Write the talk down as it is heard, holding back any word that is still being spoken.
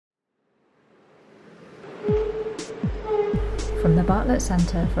From the Bartlett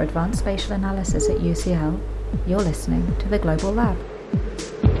Center for Advanced Spatial Analysis at UCL, you're listening to the Global Lab.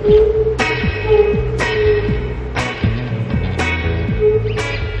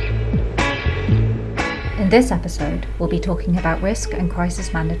 In this episode, we'll be talking about risk and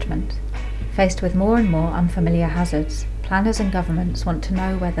crisis management. Faced with more and more unfamiliar hazards, planners and governments want to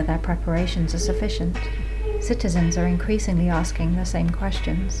know whether their preparations are sufficient. Citizens are increasingly asking the same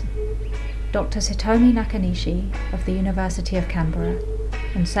questions. Dr. Hitomi Nakanishi of the University of Canberra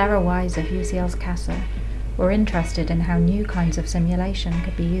and Sarah Wise of UCL's CASA were interested in how new kinds of simulation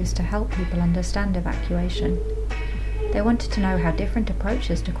could be used to help people understand evacuation. They wanted to know how different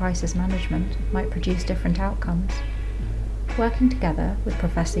approaches to crisis management might produce different outcomes. Working together with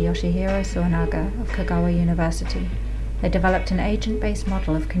Professor Yoshihiro Suenaga of Kagawa University, they developed an agent-based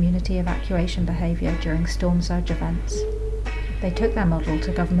model of community evacuation behaviour during storm surge events. They took their model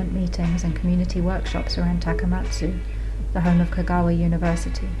to government meetings and community workshops around Takamatsu, the home of Kagawa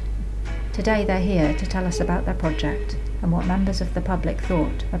University. Today they're here to tell us about their project and what members of the public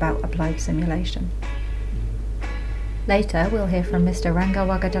thought about applied simulation. Later we'll hear from Mr. Rangga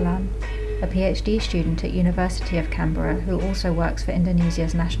Wagadalan, a PhD student at University of Canberra who also works for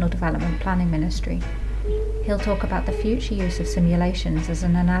Indonesia's National Development Planning Ministry. He'll talk about the future use of simulations as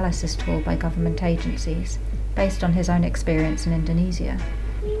an analysis tool by government agencies, based on his own experience in Indonesia,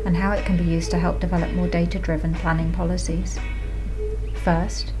 and how it can be used to help develop more data-driven planning policies.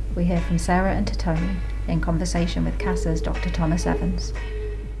 First, we hear from Sarah and Hitomi in conversation with CASA's Dr. Thomas Evans.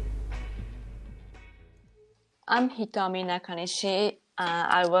 I'm Hitomi Nakanishi.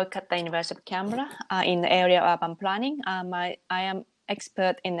 I work at the University of Canberra in the area of urban planning. I am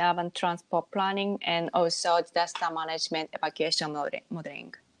expert in urban transport planning and also disaster management evacuation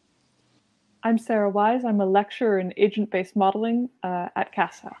modeling. I'm Sarah Wise. I'm a lecturer in agent-based modeling at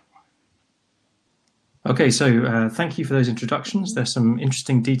CASA. Okay, so thank you for those introductions. There's some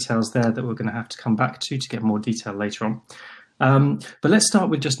interesting details there that we're going to have to come back to get more detail later on. But let's start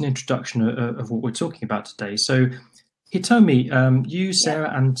with just an introduction of what we're talking about today. So Hitomi, you,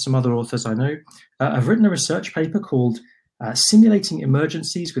 Sarah, and some other authors I know have written a research paper called Simulating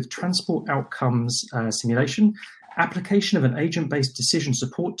Emergencies with Transport Outcomes Simulation, Application of an Agent-Based Decision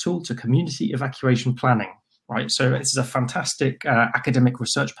Support Tool to Community Evacuation Planning. Right, so this is a fantastic academic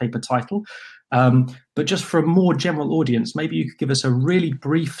research paper title. But just for a more general audience, maybe you could give us a really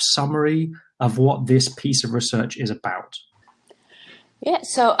brief summary of what this piece of research is about. Yeah,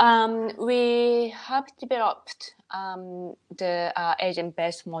 so we have developed the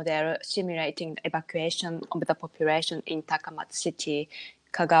agent-based model simulating the evacuation of the population in Takamatsu City,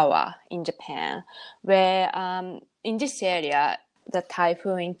 Kagawa in Japan, where in this area, the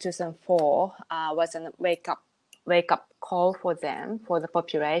typhoon in 2004 was a wake-up call for them, for the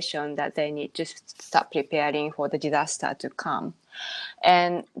population, that they need to start preparing for the disaster to come.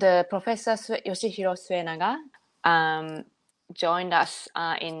 And the Professor Yoshihiro Suenaga joined us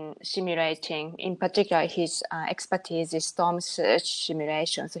in simulating, in particular his expertise is storm surge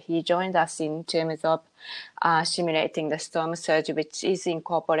simulation. So he joined us in terms of simulating the storm surge, which is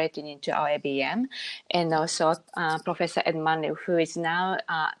incorporated into our ABM. And also Professor Ed Manley, who is now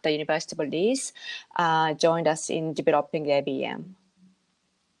at the University of Leeds, joined us in developing the ABM.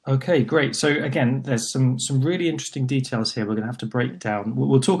 Okay, great. So again, there's some really interesting details here we're going to have to break down.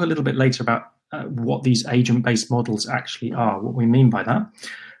 We'll talk a little bit later about what these agent-based models actually are, what we mean by that.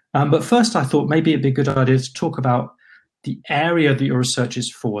 But first, I thought maybe it'd be a good idea to talk about the area that your research is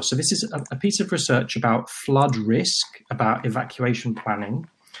for. So this is a piece of research about flood risk, about evacuation planning.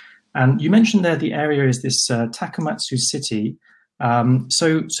 And you mentioned there the area is this Takamatsu City.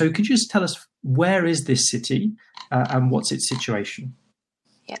 So could you just tell us, where is this city and what's its situation?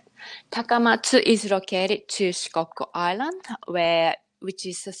 Yeah, Takamatsu is located to Shikoku Island, which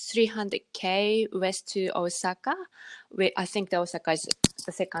is 300k west to Osaka. I think Osaka is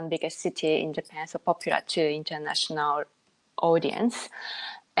the second biggest city in Japan, so popular to international audience.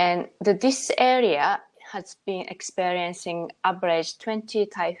 And this area has been experiencing average 20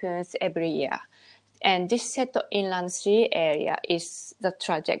 typhoons every year. And this Seto Inland Sea area is the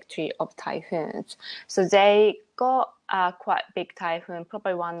trajectory of typhoons. So they got a quite big typhoon,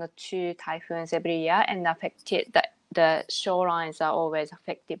 probably 1 or 2 typhoons every year, and affected the shorelines are always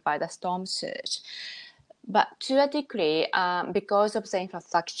affected by the storm surge. But to a degree, because of the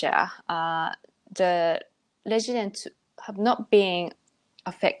infrastructure, the residents have not been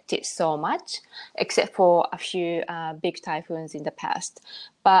affected so much, except for a few big typhoons in the past.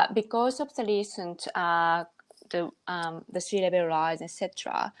 But because of the recent the sea level rise,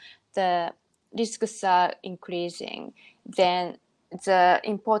 etc., the risks are increasing. Then the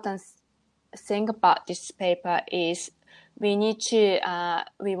important thing about this paper is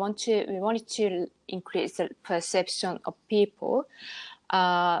we wanted to increase the perception of people,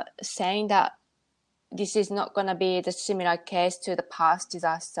 saying that this is not going to be the similar case to the past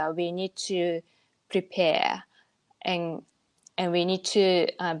disaster. We need to prepare, and we need to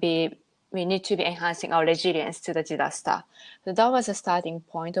be enhancing our resilience to the disaster. So that was the starting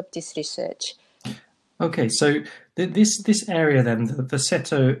point of this research. Okay, so this area then, the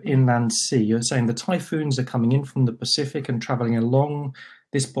Seto Inland Sea, you're saying the typhoons are coming in from the Pacific and traveling along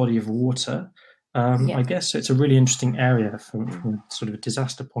this body of water. I guess it's a really interesting area from sort of a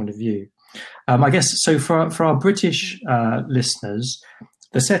disaster point of view. I guess so for our British listeners,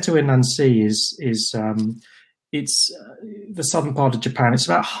 the Seto Inland Sea is it's the southern part of Japan. It's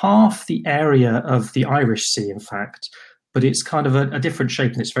about half the area of the Irish Sea, in fact. But it's kind of a different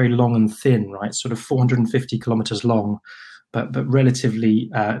shape, and it's very long and thin, right? Sort of 450 kilometers long, but relatively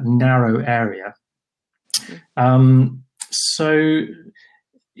narrow area. So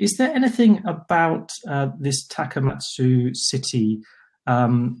is there anything about this Takamatsu city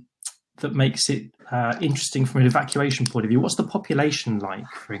that makes it interesting from an evacuation point of view? What's the population like,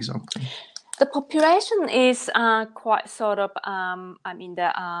 for example? The population is quite sort of,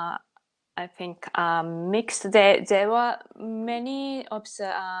 I think mixed. There were many of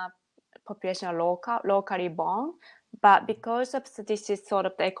the population are locally born, but because of this is sort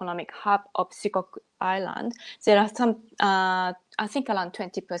of the economic hub of Shikoku Island, there are some, I think around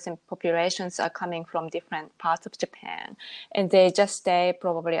 20% populations are coming from different parts of Japan, and they just stay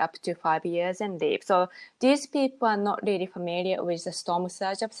probably up to 5 years and leave. So these people are not really familiar with the storm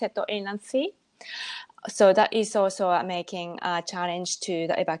surge of Seto Inland Sea. So that is also making a challenge to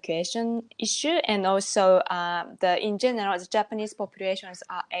the evacuation issue, and also in general, the Japanese populations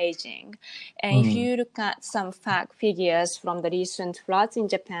are aging. And if you look at some fact figures from the recent floods in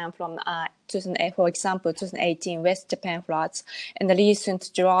Japan, from for example, 2018 West Japan floods, and the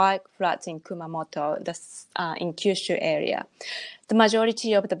recent July floods in Kumamoto, in Kyushu area, the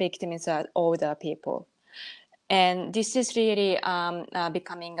majority of the victims are older people. And this is really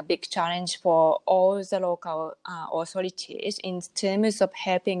becoming a big challenge for all the local authorities in terms of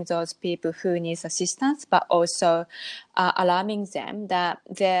helping those people who need assistance, but also alarming them that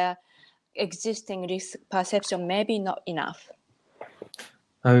their existing risk perception may be not enough.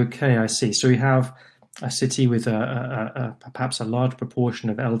 Okay, I see. So we have a city with perhaps a large proportion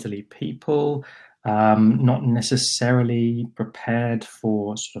of elderly people, not necessarily prepared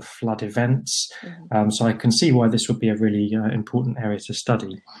for sort of flood events. So I can see why this would be a really important area to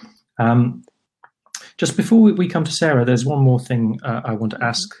study. Just before we come to Sarah, there's one more thing I want to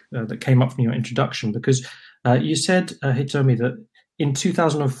ask that came up from your introduction, because you said, Hitomi, that in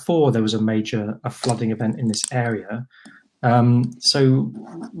 2004 there was a major flooding event in this area. So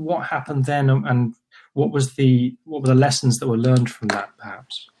what happened then, and what were the lessons that were learned from that,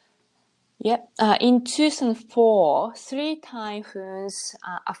 perhaps? Yep. In 2004, 3 typhoons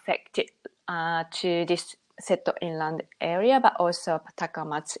affected to this Seto Inland area, but also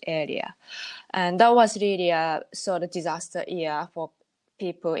Takamatsu area. And that was really a sort of disaster year for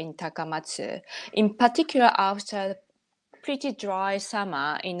people in Takamatsu. In particular, after pretty dry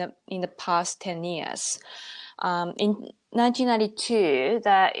summer in the past 10 years. In 1992,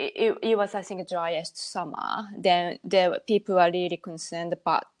 it was, I think, the driest summer. Then people were really concerned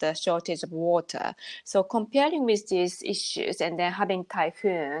about the shortage of water. So comparing with these issues and then having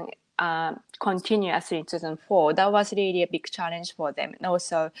typhoon continuously in 2004, that was really a big challenge for them. And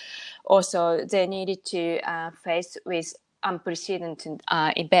also they needed to face with unprecedented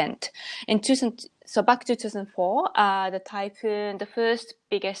event. So back to 2004, the first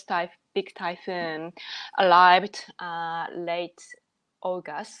big typhoon arrived late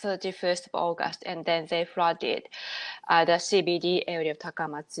August, 31st of August, and then they flooded the CBD area of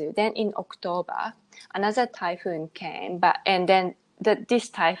Takamatsu. Then in October, another typhoon came, and then this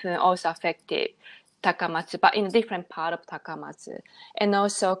typhoon also affected Takamatsu, but in a different part of Takamatsu, and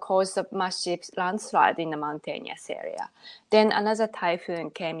also caused a massive landslide in the mountainous area. Then another typhoon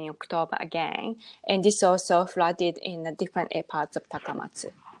came in October again, and this also flooded in the different parts of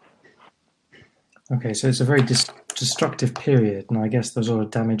Takamatsu. Okay, so it's a very destructive period, and I guess there's a lot of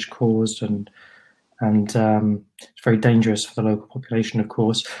damage caused, and it's very dangerous for the local population, of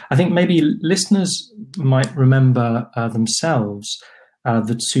course. I think maybe listeners might remember themselves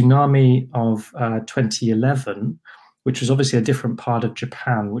the tsunami of 2011, which was obviously a different part of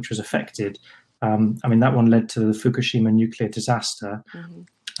Japan which was affected. That one led to the Fukushima nuclear disaster.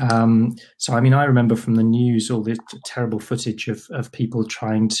 So, I mean, I remember from the news all the terrible footage of people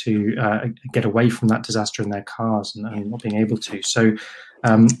trying to get away from that disaster in their cars and not being able to. So,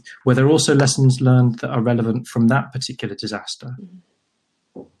 were there also lessons learned that are relevant from that particular disaster?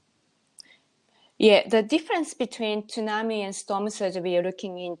 Yeah, the difference between tsunami and storm surge we are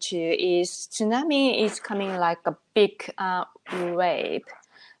looking into is tsunami is coming like a big wave,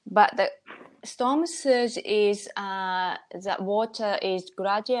 but the storm surge is the water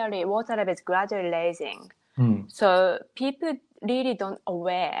level is gradually raising. So people really don't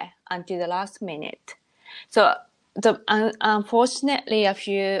aware until the last minute. So unfortunately, a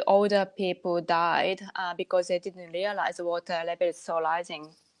few older people died because they didn't realize the water level is so rising.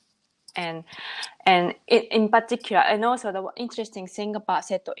 And in particular, and also the interesting thing about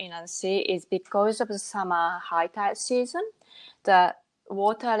Seto Inland Sea is because of the summer high tide season, the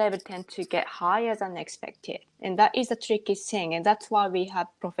water level tend to get higher than expected. And that is a tricky thing. And that's why we have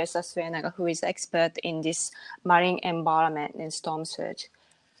Professor Suenaga, who is expert in this marine environment and storm surge.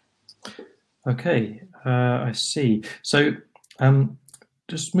 Okay, I see. So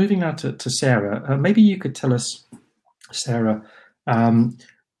just moving now to Sarah, maybe you could tell us, Sarah,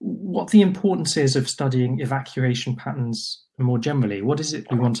 what the importance is of studying evacuation patterns more generally. What is it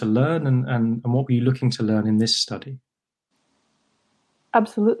we want to learn, and what were you looking to learn in this study?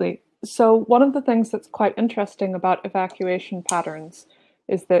 Absolutely. So one of the things that's quite interesting about evacuation patterns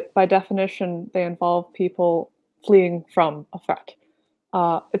is that by definition, they involve people fleeing from a threat.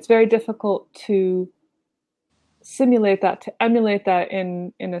 It's very difficult to simulate that, to emulate that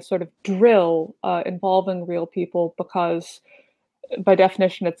in a sort of drill involving real people, because by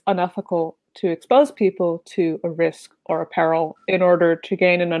definition, it's unethical to expose people to a risk or a peril in order to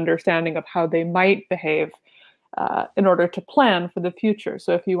gain an understanding of how they might behave in order to plan for the future.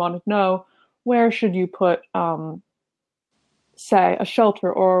 So if you want to know where should you put, say, a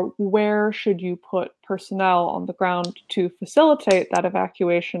shelter, or where should you put personnel on the ground to facilitate that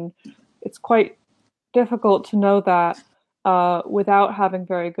evacuation, it's quite difficult to know that without having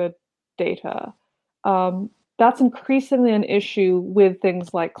very good data. That's increasingly an issue with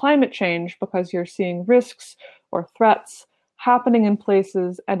things like climate change, because you're seeing risks or threats happening in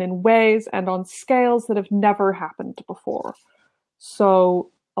places and in ways and on scales that have never happened before.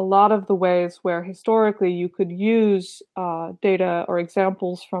 So a lot of the ways where historically you could use data or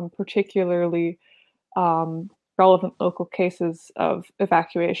examples from particularly relevant local cases of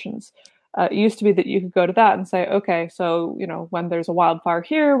evacuations, it used to be that you could go to that and say, okay, so, when there's a wildfire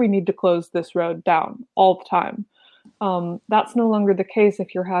here, we need to close this road down all the time. That's no longer the case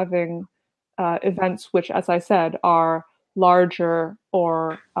if you're having events which, as I said, are larger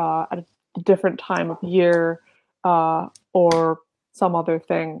or at a different time of year or some other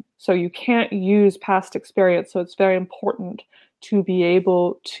thing. So you can't use past experience. So it's very important to be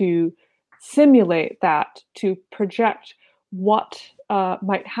able to simulate that, to project what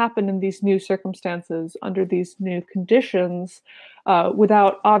might happen in these new circumstances under these new conditions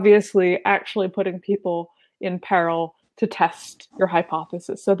without obviously actually putting people in peril to test your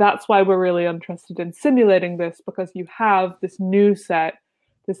hypothesis. So that's why we're really interested in simulating this, because you have this new set,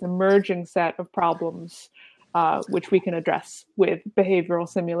 this emerging set of problems which we can address with behavioral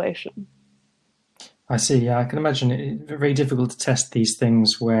simulation. I see. Yeah, I can imagine it very difficult to test these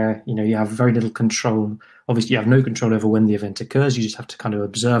things where you have very little control. Obviously, you have no control over when the event occurs. You just have to kind of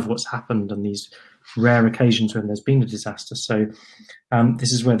observe what's happened on these rare occasions when there's been a disaster. So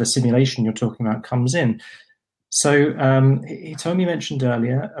this is where the simulation you're talking about comes in. So Hitomi mentioned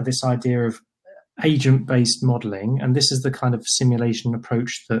earlier this idea of agent-based modeling, and this is the kind of simulation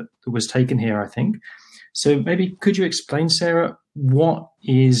approach that was taken here, I think. So maybe could you explain, Sarah, what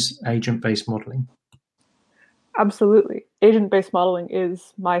is agent-based modeling? Absolutely. Agent-based modeling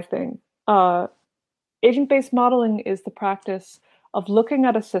is my thing. Agent-based modeling is the practice of looking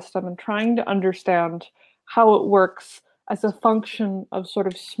at a system and trying to understand how it works as a function of sort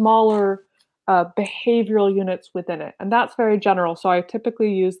of smaller behavioral units within it. And that's very general. So I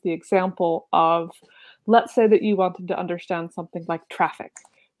typically use the example of, let's say that you wanted to understand something like traffic.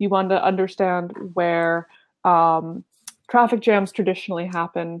 You want to understand where traffic jams traditionally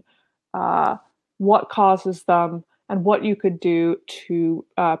happen, what causes them, and what you could do to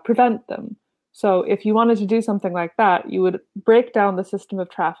prevent them. So if you wanted to do something like that, you would break down the system of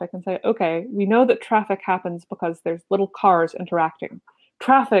traffic and say, okay, we know that traffic happens because there's little cars interacting.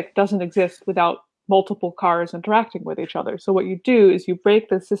 Traffic doesn't exist without multiple cars interacting with each other. So what you do is you break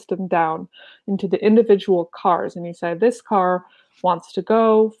the system down into the individual cars, and you say, this car wants to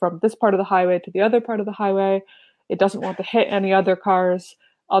go from this part of the highway to the other part of the highway. It doesn't want to hit any other cars.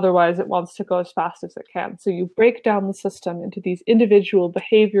 Otherwise, it wants to go as fast as it can. So you break down the system into these individual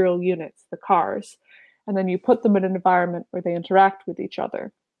behavioral units, the cars, and then you put them in an environment where they interact with each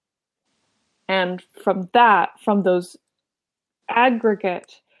other. And from those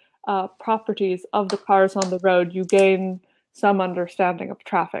aggregate properties of the cars on the road, you gain some understanding of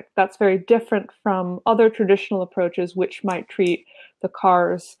traffic. That's very different from other traditional approaches, which might treat the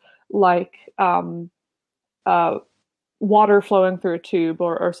cars like water flowing through a tube,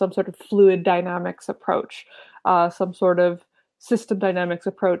 or some sort of fluid dynamics approach, some sort of system dynamics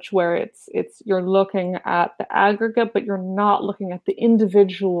approach where it's you're looking at the aggregate, but you're not looking at the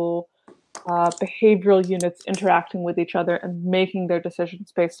individual behavioral units interacting with each other and making their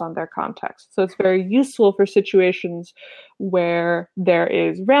decisions based on their context. So it's very useful for situations where there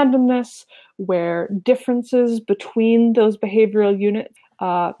is randomness, where differences between those behavioral units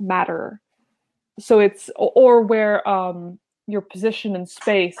matter. So or where your position in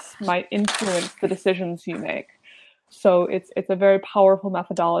space might influence the decisions you make. So it's a very powerful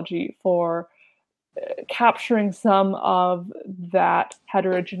methodology for capturing some of that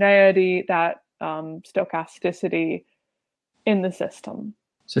heterogeneity, that stochasticity in the system.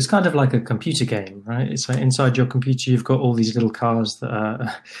 So it's kind of like a computer game, right? It's like inside your computer, you've got all these little cars that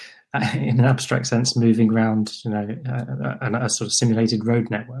are, in an abstract sense, moving around, a sort of simulated road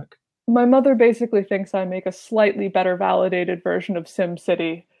network. My mother basically thinks I make a slightly better validated version of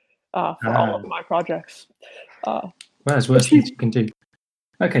SimCity for all of my projects. Well, there's worse things you can do.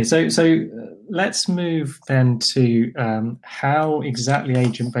 Okay, so let's move then to how exactly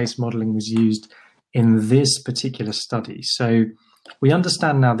agent-based modeling was used in this particular study. So we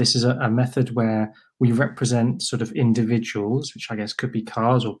understand now this is a method where we represent sort of individuals, which I guess could be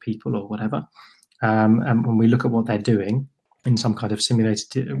cars or people or whatever, and when we look at what they're doing in some kind of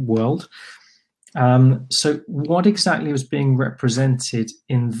simulated world. So what exactly was being represented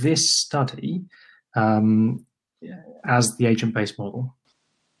in this study as the agent-based model?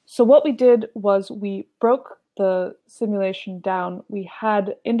 So what we did was we broke the simulation down. We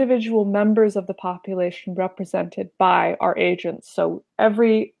had individual members of the population represented by our agents. So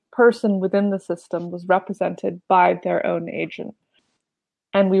every person within the system was represented by their own agent.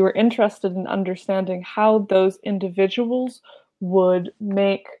 And we were interested in understanding how those individuals would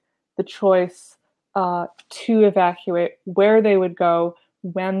make the choice to evacuate, where they would go,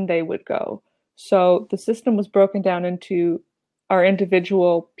 when they would go. So the system was broken down into our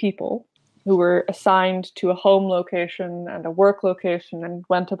individual people who were assigned to a home location and a work location and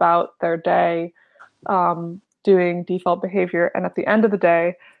went about their day doing default behavior. And at the end of the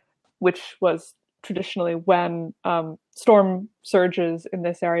day, which was traditionally when storm surges in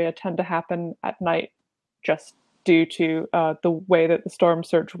this area tend to happen at night, just due to the way that the storm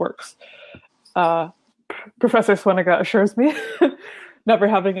surge works. Professor Sweniga assures me, never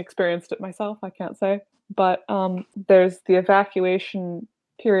having experienced it myself, I can't say. But there's the evacuation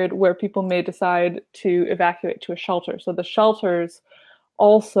period where people may decide to evacuate to a shelter. So the shelters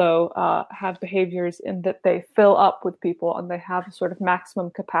also have behaviors in that they fill up with people and they have a sort of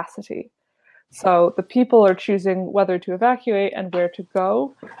maximum capacity. So the people are choosing whether to evacuate and where to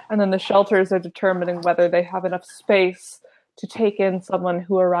go, and then the shelters are determining whether they have enough space to take in someone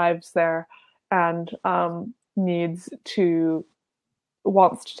who arrives there and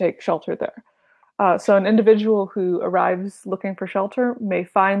wants to take shelter there. So an individual who arrives looking for shelter may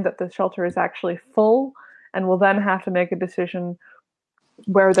find that the shelter is actually full and will then have to make a decision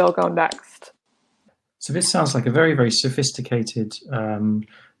where they'll go next. So this sounds like a very, very sophisticated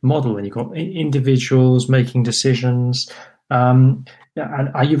model, and you've got individuals making decisions. And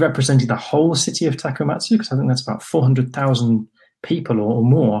are you representing the whole city of Takamatsu? Because I think that's about 400,000 people or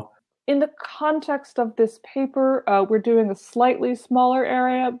more. In the context of this paper, we're doing a slightly smaller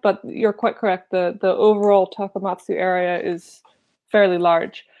area, but you're quite correct. The overall Takamatsu area is fairly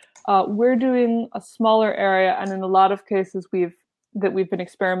large. We're doing a smaller area, and in a lot of cases we've been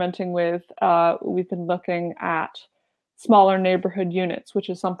experimenting with, we've been looking at smaller neighborhood units, which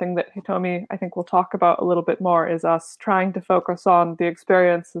is something that Hitomi, I think, will talk about a little bit more, is us trying to focus on the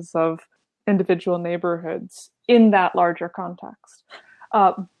experiences of individual neighborhoods in that larger context.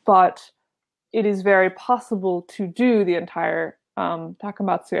 But it is very possible to do the entire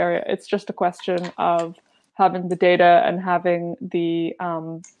Takamatsu area. It's just a question of having the data and having the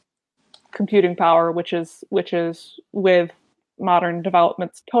computing power, which is with modern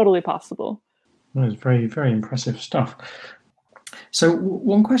developments totally possible. That was very, very impressive stuff. So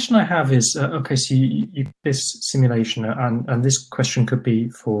one question I have is, okay, so you this simulation, and this question could be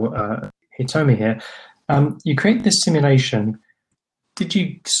for Hitomi here. You create this simulation. Did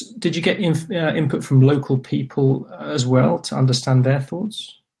you get input from local people as well to understand their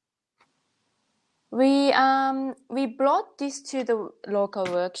thoughts? We brought this to the local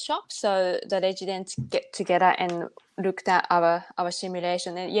workshop, so the residents get together and looked at our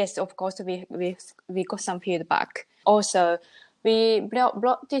simulation. And yes, of course, we got some feedback. Also, we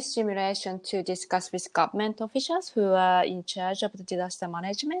brought this simulation to discuss with government officials who are in charge of the disaster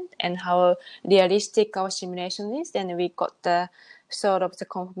management and how realistic our simulation is. And we got the sort of the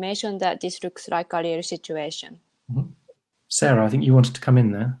confirmation that this looks like a real situation. Mm-hmm. Sarah, I think you wanted to come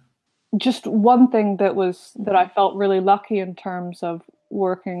in there. Just one thing that I felt really lucky in terms of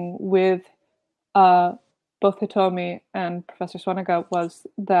working with both Hitomi and Professor Swanega was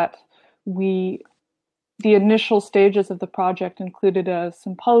that the initial stages of the project included a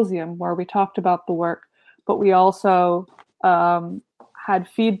symposium where we talked about the work, but we also had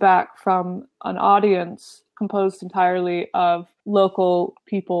feedback from an audience composed entirely of local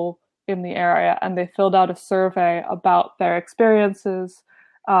people in the area, and they filled out a survey about their experiences,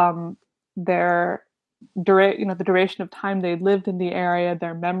 the duration of time they lived in the area,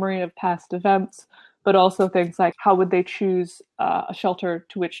 their memory of past events, but also things like how would they choose a shelter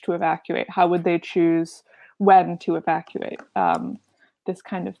to which to evacuate? How would they choose when to evacuate? This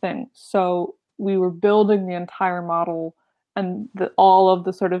kind of thing. So we were building the entire model and all of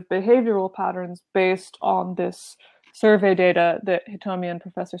the sort of behavioral patterns based on this survey data that Hitomi and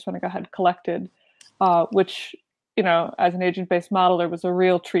Professor Swanega had collected, which, as an agent-based modeler was a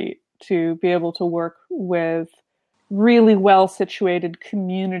real treat to be able to work with really well-situated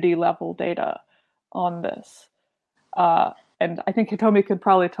community-level data on this. And I think Hitomi could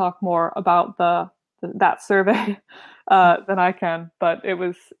probably talk more about that survey than I can, but it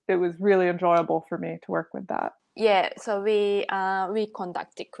was really enjoyable for me to work with that. Yeah, so we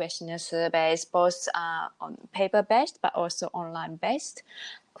conducted questionnaire surveys both on paper-based but also online-based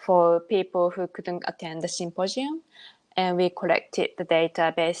for people who couldn't attend the symposium. And we collected the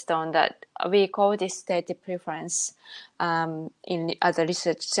data based on that. We call this stated preference as a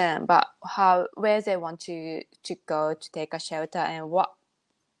research term, but where they want to go to take a shelter and what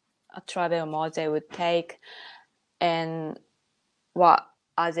a travel mode they would take and what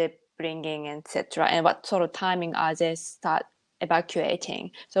are they bringing, etc., and what sort of timing are they start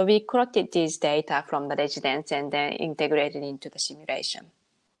evacuating. So we collected these data from the residents and then integrated into the simulation.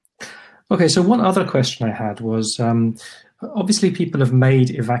 Okay, so one other question I had was, obviously people have made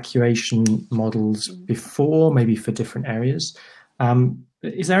evacuation models before, maybe for different areas.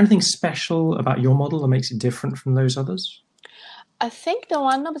 Is there anything special about your model that makes it different from those others? I think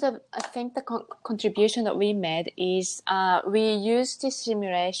the contribution that we made is we used this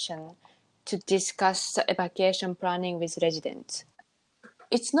simulation to discuss the evacuation planning with residents.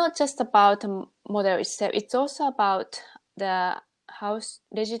 It's not just about the model itself, it's also about how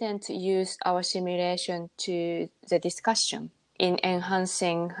residents use our simulation to the discussion in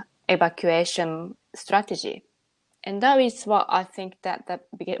enhancing evacuation strategy. And that is what I think that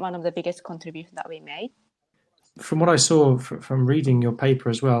one of the biggest contributions that we made. From what I saw from reading your paper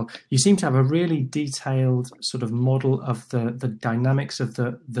as well, you seem to have a really detailed sort of model of the dynamics of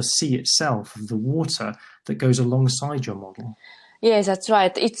the sea itself, of the water that goes alongside your model. Yes, that's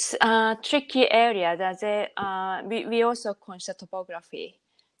right. It's a tricky area. We also consider topography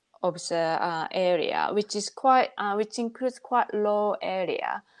of the area, which includes quite low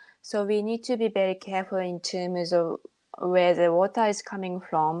area. So we need to be very careful in terms of where the water is coming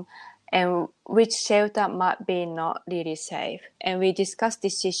from and which shelter might be not really safe. And we discussed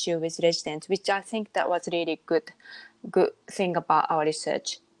this issue with residents, which I think that was really good thing about our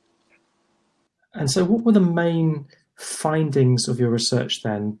research. And so what were the main findings of your research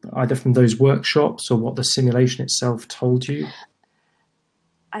then, either from those workshops or what the simulation itself told you?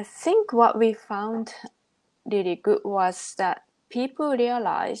 I think what we found really good was that people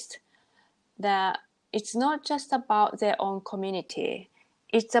realized that it's not just about their own community,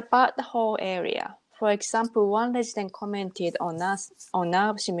 it's about the whole area. For example, one resident commented on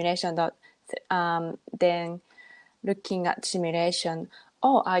our simulation that then looking at simulation,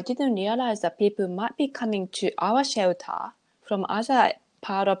 I didn't realize that people might be coming to our shelter from other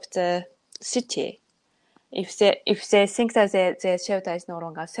part of the city if they think that their shelter is no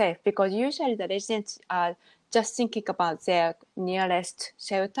longer safe, because usually the residents are just thinking about their nearest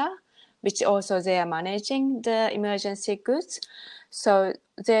shelter, which also they are managing the emergency goods. So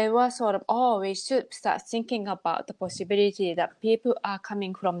they were sort of, we should start thinking about the possibility that people are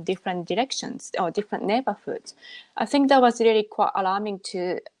coming from different directions or different neighborhoods. I think that was really quite alarming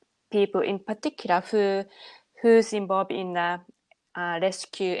to people in particular who's involved in the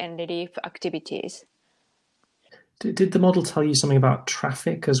rescue and relief activities. Did the model tell you something about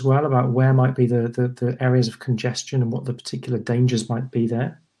traffic as well, about where might be the areas of congestion and what the particular dangers might be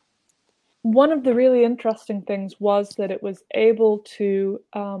there? one of the really interesting things was that it was able to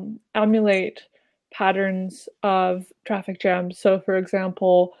emulate patterns of traffic jams. So, for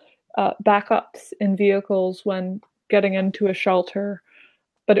example, backups in vehicles when getting into a shelter.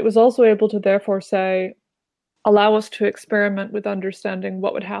 But it was also able to therefore say, allow us to experiment with understanding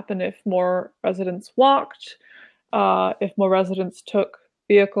what would happen if more residents walked, if more residents took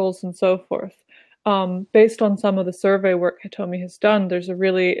vehicles, and so forth. Based on some of the survey work Hitomi has done, there's a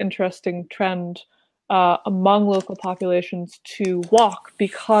really interesting trend among local populations to walk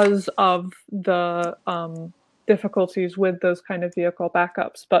because of the difficulties with those kind of vehicle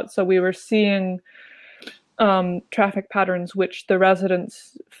backups. But so we were seeing traffic patterns which the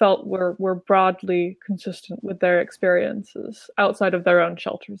residents felt were broadly consistent with their experiences, outside of their own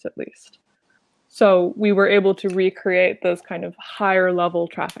shelters at least. So we were able to recreate those kind of higher level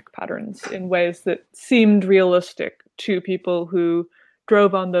traffic patterns in ways that seemed realistic to people who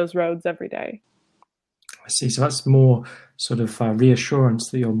drove on those roads every day. I see. So that's more sort of reassurance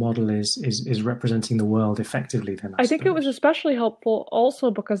that your model is representing the world effectively then, I think it was especially helpful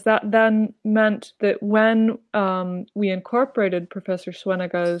also because that then meant that when we incorporated Professor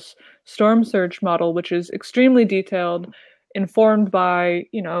Suenega's storm surge model, which is extremely detailed, informed by,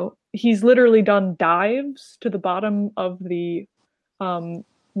 he's literally done dives to the bottom of the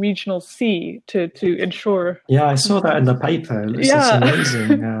regional sea to ensure. Yeah, I saw that in the paper. It's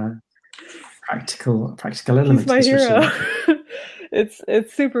amazing. Practical element. He's my hero.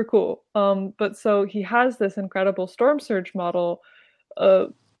 It's super cool. But so he has this incredible storm surge model,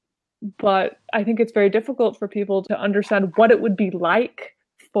 but I think it's very difficult for people to understand what it would be like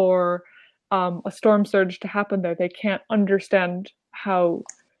for a storm surge to happen there. They can't understand how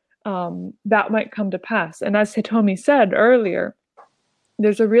that might come to pass. And as Hitomi said earlier,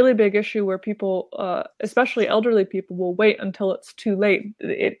 there's a really big issue where people, especially elderly people, will wait until it's too late.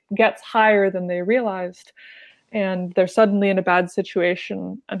 It gets higher than they realized, and they're suddenly in a bad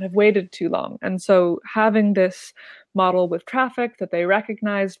situation and have waited too long. And so having this model with traffic that they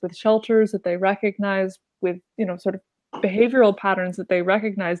recognized, with shelters that they recognized, with, sort of behavioral patterns that they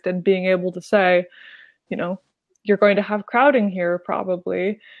recognized, and being able to say, you're going to have crowding here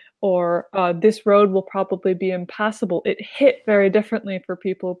probably, or this road will probably be impassable. It hit very differently for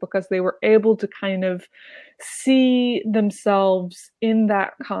people because they were able to kind of see themselves in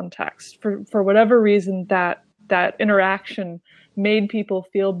that context. For whatever reason, that interaction made people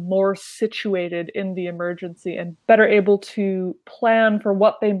feel more situated in the emergency and better able to plan for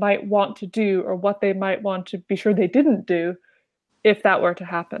what they might want to do or what they might want to be sure they didn't do if that were to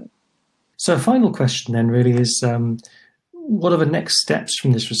happen. So a final question then really is, what are the next steps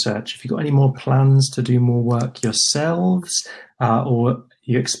from this research? Have you got any more plans to do more work yourselves, or are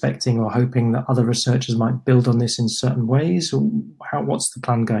you expecting or hoping that other researchers might build on this in certain ways? Or what's the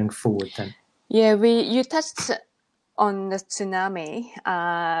plan going forward then? Yeah, you touched on the tsunami,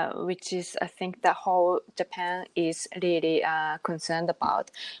 which is, I think, the whole Japan is really concerned about.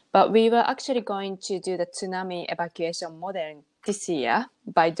 But we were actually going to do the tsunami evacuation modeling this year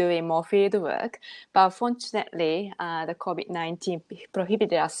by doing more field work. But unfortunately, the COVID-19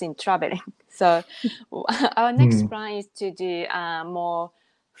 prohibited us in traveling. So our next plan is to do more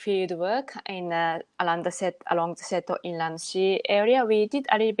field work in along the Seto Inland Sea area. We did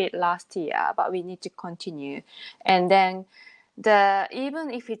a little bit last year, but we need to continue. And then even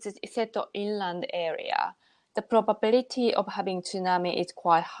if it's a Seto Inland area, the probability of having tsunami is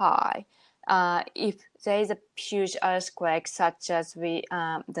quite high. If there is a huge earthquake such as the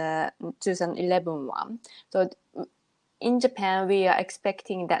 2011 one. So in Japan, we are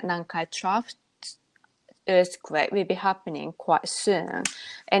expecting that Nankai Trough earthquake will be happening quite soon.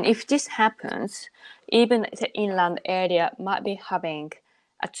 And if this happens, even the inland area might be having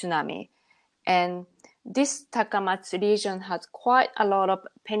a tsunami. And this Takamatsu region has quite a lot of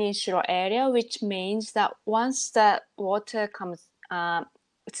peninsular area, which means that once the water comes,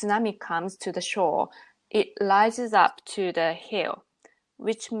 tsunami comes to the shore, it rises up to the hill,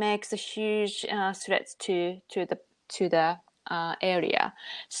 which makes a huge threat to the area.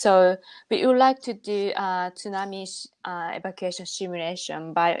 So we would like to do tsunami evacuation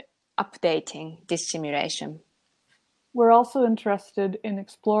simulation by updating this simulation. We're also interested in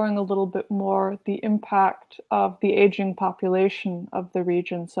exploring a little bit more the impact of the aging population of the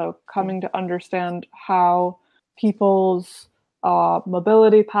region. So coming to understand how people's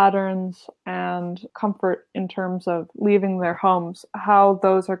mobility patterns and comfort in terms of leaving their homes, how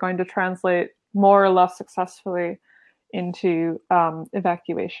those are going to translate more or less successfully into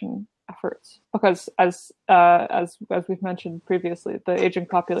evacuation efforts. Because as we've mentioned previously, the aging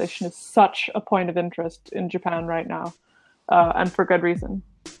population is such a point of interest in Japan right now, and for good reason.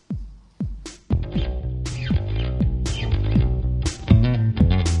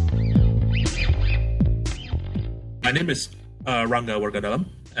 My name is Rangga Wargadalam.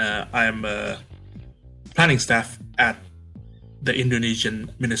 I am a planning staff at the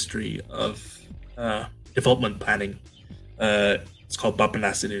Indonesian Ministry of Development Planning. It's called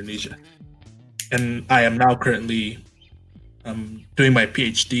Bappenas in Indonesia. And I am now currently doing my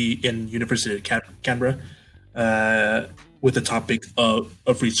PhD in University of Canberra with the topic of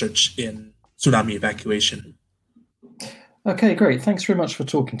research in tsunami evacuation. Okay, great. Thanks very much for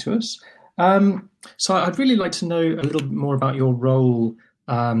talking to us. So I'd really like to know a little bit more about your role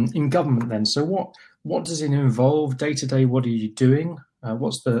in government then. So what does it involve day to day? What are you doing?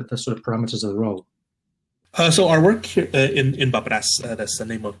 What's the sort of parameters of the role? So our work here in Bappenas, that's the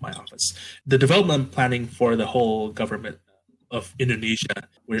name of my office, the development planning for the whole government of Indonesia,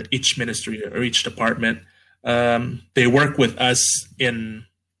 where each ministry or each department, they work with us in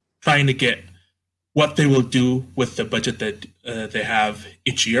trying to get what they will do with the budget that they have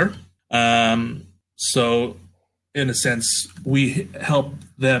each year. So in a sense, we help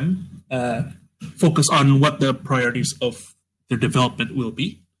them focus on what the priorities of their development will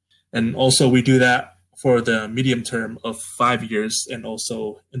be. And also we do that for the medium term of 5 years and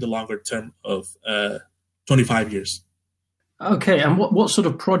also in the longer term of 25 years. Okay, and what sort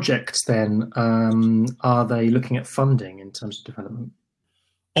of projects then are they looking at funding in terms of development?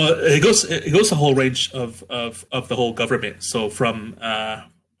 It goes a whole range of the whole government. So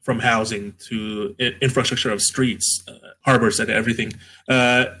from housing to infrastructure of streets, harbors, and everything.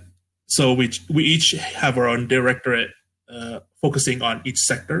 So we each have our own directorate focusing on each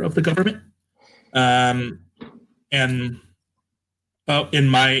sector of the government. And in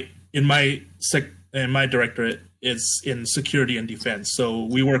my directorate is in security and defense. So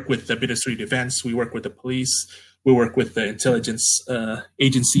we work with the Ministry of Defense, we work with the police, we work with the intelligence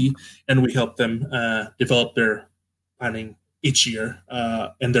agency, and we help them develop their planning each year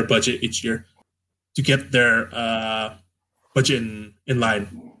and their budget each year to get their budget in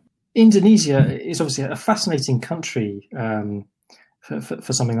line. Indonesia is obviously a fascinating country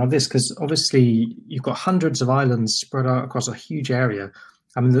for something like this, because obviously you've got hundreds of islands spread out across a huge area.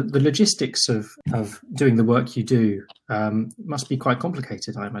 I mean, the logistics of doing the work you do must be quite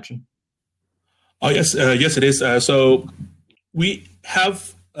complicated, I imagine. Oh, yes, yes, it is. So we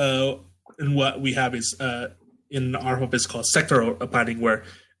have, and what we have is in our office called sectoral planning, where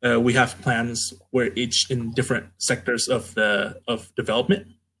we have plans where each in different sectors of development,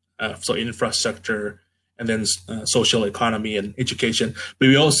 so infrastructure, and then social economy and education. But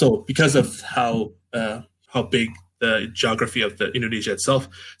we also, because of how big the geography of the Indonesia itself,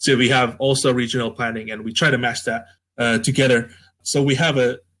 so we have also regional planning, and we try to match that together. So we have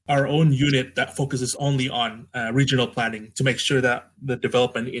our own unit that focuses only on regional planning to make sure that the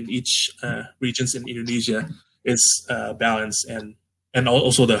development in each regions in Indonesia is balanced, and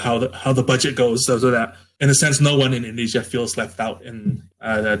also how the budget goes, so that in a sense no one in Indonesia feels left out in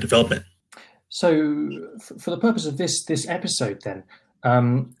the development. So for the purpose of this episode then,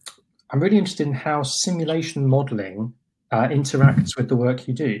 I'm really interested in how simulation modeling interacts with the work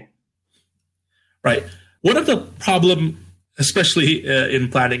you do. Right. One of the problem, especially in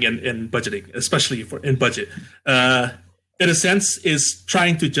planning and budgeting, especially in budget, in a sense, is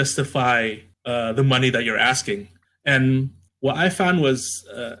trying to justify the money that you're asking. And what I found was,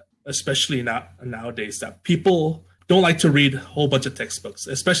 especially nowadays, that people don't like to read a whole bunch of textbooks,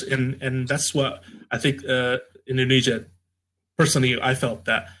 especially, and that's what I think in Indonesia, personally, I felt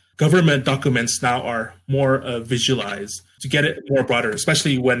that government documents now are more visualized to get it more broader,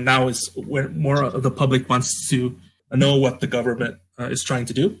 especially when more of the public wants to know what the government is trying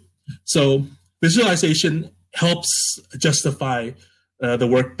to do. So visualization helps justify the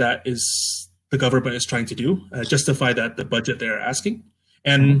work that the government is trying to do, justify that the budget they're asking.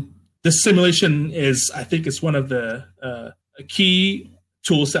 And this simulation I think it's one of the key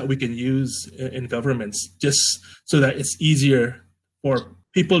tools that we can use in governments, just so that it's easier for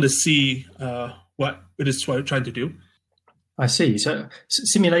people to see what it is trying to do. I see. So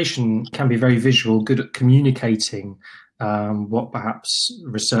simulation can be very visual, good at communicating what perhaps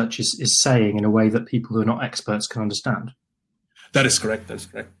research is saying in a way that people who are not experts can understand. That is correct. That is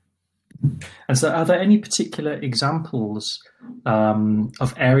correct. And so are there any particular examples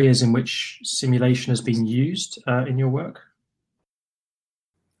of areas in which simulation has been used in your work?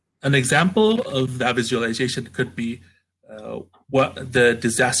 An example of that visualization could be what the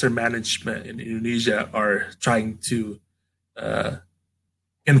disaster management in Indonesia are trying to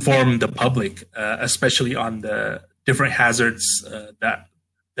inform the public, especially on the different hazards that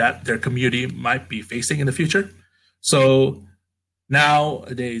their community might be facing in the future. So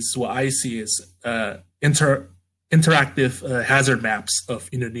nowadays, what I see is interactive hazard maps of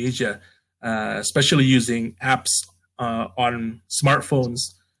Indonesia, especially using apps on smartphones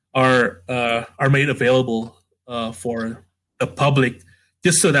are made available for the public,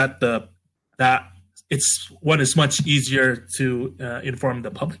 just so that it's much easier to inform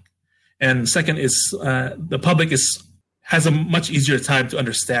the public, and second is the public has a much easier time to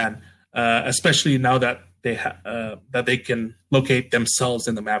understand, especially now that they can locate themselves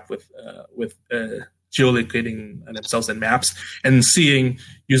in the map with geolocating themselves in maps and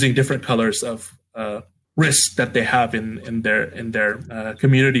using different colors of risk that they have in their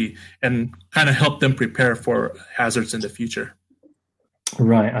community, and kind of help them prepare for hazards in the future.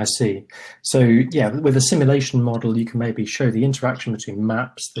 Right, I see. So yeah, with a simulation model, you can maybe show the interaction between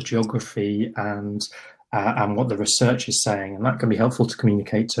maps, the geography, and what the research is saying, and that can be helpful to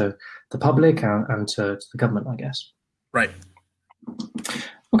communicate to the public and to the government, I guess. Right.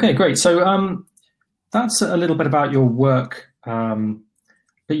 Okay, great. So that's a little bit about your work,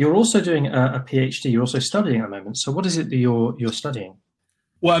 but you're also doing a PhD. You're also studying at the moment. So what is it that you're studying?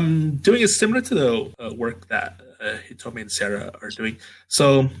 Well, I'm doing is similar to the work that Hitomi and Sarah are doing.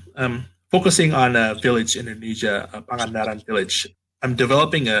 So focusing on a village in Indonesia, Pangandaran village. I'm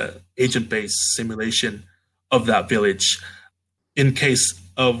developing a agent-based simulation of that village in case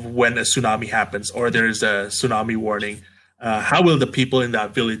of when a tsunami happens or there's a tsunami warning. How will the people in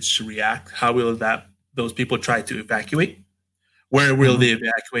that village react? How will those people try to evacuate? Where will they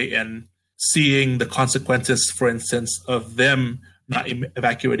evacuate? And seeing the consequences, for instance, of them not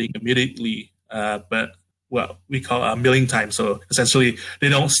evacuating immediately, but what we call milling time. So essentially, they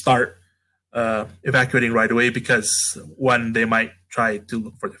don't start evacuating right away because one, they might try to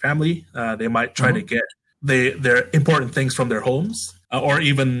look for their family. They might try to get their important things from their homes, or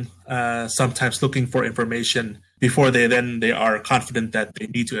even sometimes looking for information before they are confident that they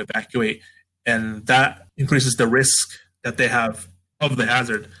need to evacuate, and that increases the risk that they have of the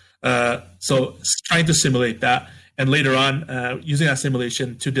hazard. So trying to simulate that, and later on using that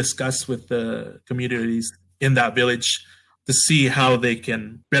simulation to discuss with the communities in that village to see how they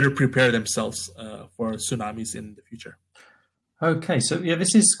can better prepare themselves for tsunamis in the future. Okay, so yeah,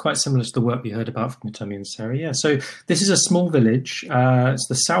 this is quite similar to the work we heard about from Hitomi and Sarah. Yeah, so this is a small village. It's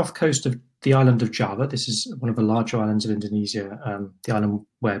the south coast of the island of Java. This is one of the larger islands of Indonesia, the island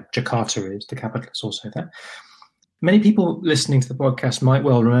where Jakarta is, the capital is also there. Many people listening to the podcast might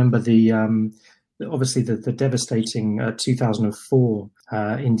well remember obviously the devastating 2004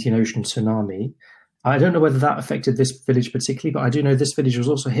 Indian Ocean tsunami. I don't know whether that affected this village particularly, but I do know this village was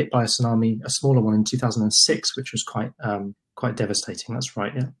also hit by a tsunami, a smaller one in 2006, which was quite devastating. That's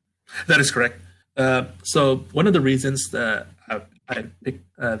right, yeah. That is correct. So one of the reasons that I picked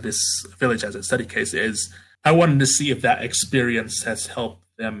this village as a study case is I wanted to see if that experience has helped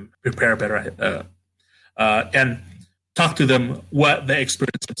them prepare better and talk to them what they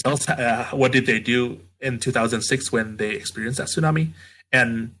experienced themselves. What did they do in 2006 when they experienced that tsunami,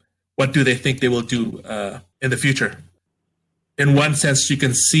 and what do they think they will do in the future? In one sense, you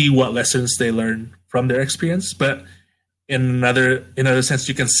can see what lessons they learn from their experience, but in another sense,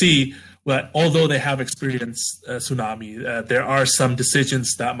 you can see that although they have experienced tsunami, there are some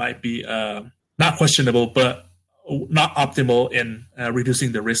decisions that might be not questionable, but not optimal in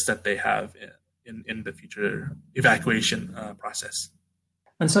reducing the risk that they have in the future evacuation process.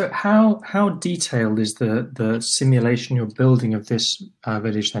 And so how detailed is the simulation you're building of this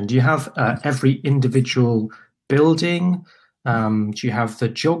village then? Do you have every individual building? Do you have the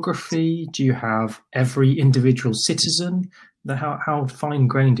geography? Do you have every individual citizen? How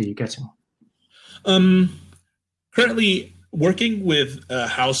fine-grained are you getting? Currently working with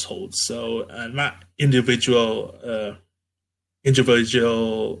households, so not individual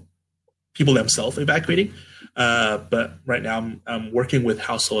people themselves evacuating. But right now I'm working with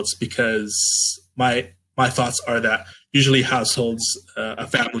households because my thoughts are that usually households, a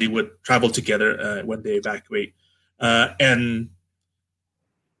family would travel together when they evacuate. And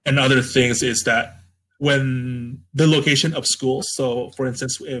other things is that when the location of schools, so for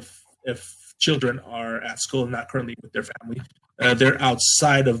instance, if children are at school and not currently with their family, they're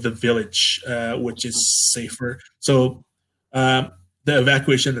outside of the village, which is safer. So the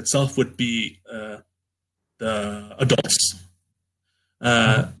evacuation itself would be the adults.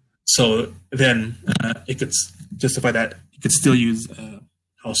 So then it could justify that you could still use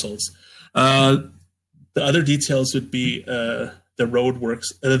households. The other details would be the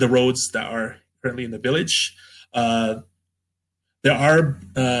roads that are currently in the village. There are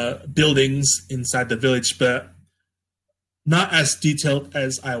buildings inside the village, but not as detailed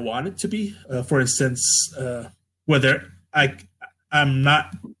as I want it to be. For instance, whether I'm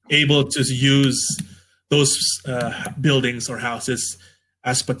not able to use those buildings or houses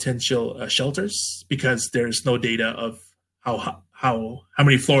as potential shelters because there's no data of how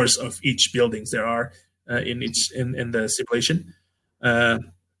many floors of each buildings there are in the simulation.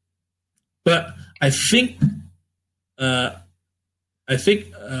 But I think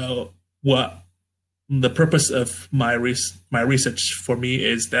what the purpose of my research for me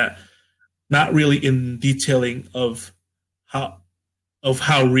is that not really in detailing of how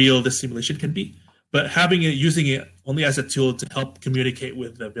real the simulation can be, but using it only as a tool to help communicate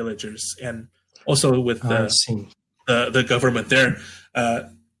with the villagers and also with the government there, to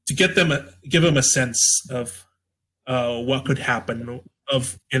give them a sense of what could happen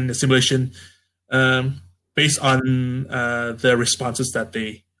in the simulation, based on the responses that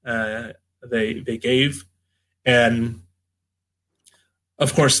they gave, and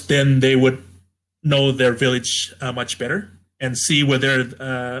of course, then they would know their village much better and see whether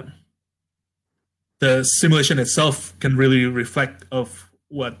the simulation itself can really reflect of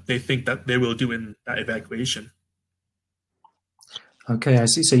what they think that they will do in that evacuation. Okay, I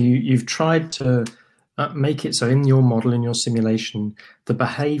see. So you've tried to make it so in your model, in your simulation, the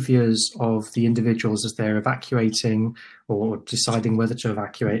behaviors of the individuals as they're evacuating or deciding whether to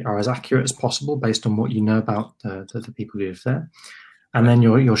evacuate are as accurate as possible based on what you know about the people who live there. And then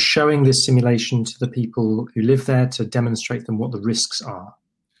you're showing this simulation to the people who live there to demonstrate them what the risks are.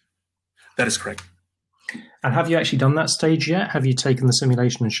 That is correct. And have you actually done that stage yet? Have you taken the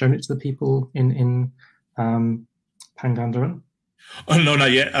simulation and shown it to the people in Pangandaran? Oh, no,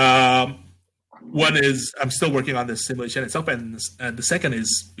 not yet. One is I'm still working on the simulation itself, and the second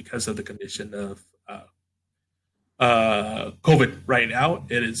is because of the condition of COVID right now.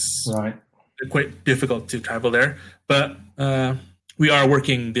 It is quite difficult to travel there, but we are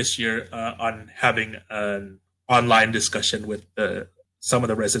working this year on having an online discussion with some of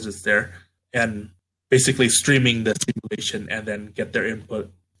the residents there, and basically streaming the simulation and then get their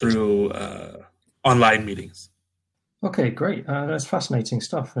input through online meetings. Okay, great. That's fascinating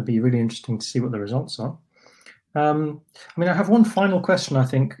stuff. It'd be really interesting to see what the results are. I have one final question, I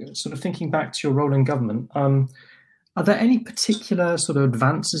think, sort of thinking back to your role in government. Are there any particular sort of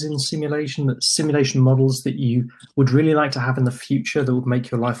advances in simulation models that you would really like to have in the future that would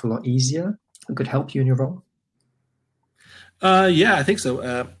make your life a lot easier, that could help you in your role? Yeah, I think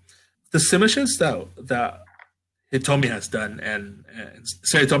so. The simulations that Hitomi has done and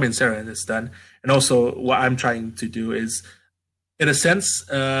Hitomi and Sarah has done, and also what I'm trying to do is, in a sense,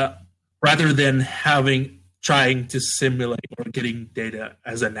 rather than trying to simulate or getting data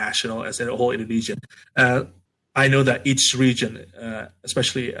as a whole Indonesian, I know that each region,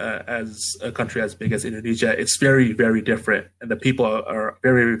 especially as a country as big as Indonesia, it's very, very different, and the people are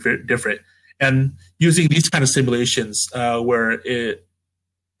very, very different. And using these kind of simulations, where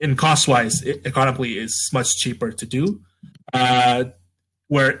in cost-wise, economically is much cheaper to do,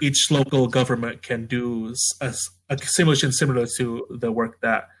 where each local government can do a simulation similar to the work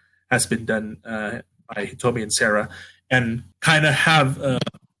that has been done by Hitomi and Sarah, and kind of have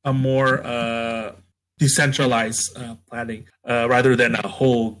a more decentralized planning, rather than a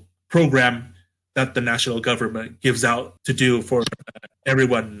whole program that the national government gives out to do for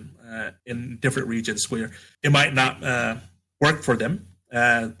everyone in different regions where it might not work for them.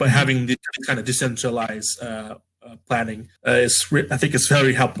 But having this kind of decentralized planning I think is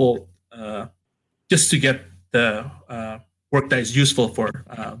very helpful, just to get the work that is useful for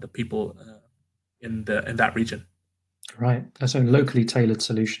the people in that region. Right. So locally tailored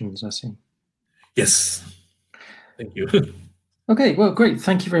solutions, I see. Yes. Thank you. Okay, well, great.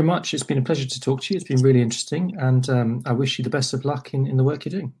 Thank you very much. It's been a pleasure to talk to you. It's been really interesting, and I wish you the best of luck in the work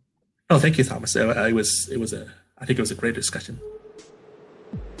you're doing. Oh, thank you, Thomas. I think it was a great discussion.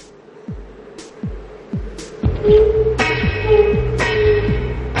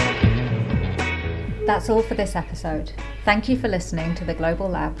 That's all for this episode. Thank you for listening to the Global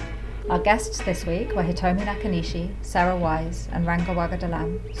Lab. Our guests this week were Hitomi Nakanishi, Sarah Wise, and Rangga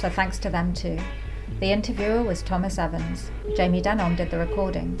Wagadalam, so thanks to them too. The interviewer was Thomas Evans, Jamie Danon did the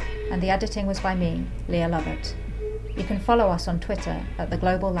recording, and the editing was by me, Leah Lovett. You can follow us on Twitter at The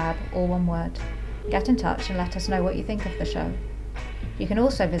Global Lab, all one word. Get in touch and let us know what you think of the show. You can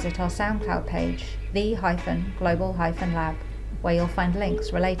also visit our SoundCloud page, the-global-lab, where you'll find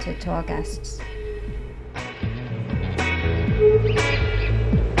links related to our guests.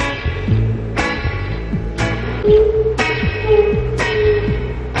 Thank you.